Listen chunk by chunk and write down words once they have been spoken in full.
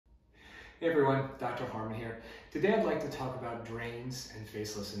Hey everyone, Dr. Harmon here. Today I'd like to talk about drains and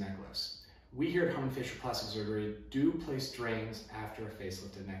facelifts and neck lifts. We here at Harmon Facial Plastic Surgery do place drains after a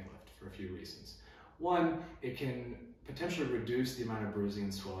facelift and neck lift for a few reasons. One, it can potentially reduce the amount of bruising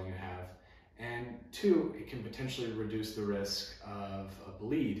and swelling you have. And two, it can potentially reduce the risk of a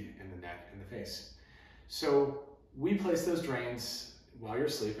bleed in the neck and the face. So we place those drains while you're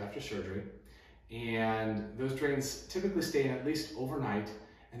asleep after surgery. And those drains typically stay in at least overnight,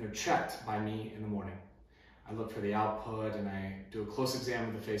 and they're checked by me in the morning. I look for the output and I do a close exam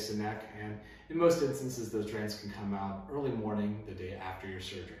of the face and neck, and in most instances those drains can come out early morning the day after your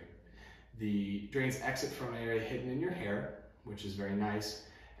surgery. The drains exit from an area hidden in your hair, which is very nice,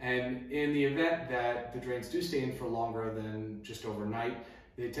 and in the event that the drains do stay in for longer than just overnight,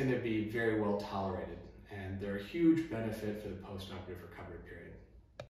 they tend to be very well tolerated, and they're a huge benefit for the post-operative recovery period.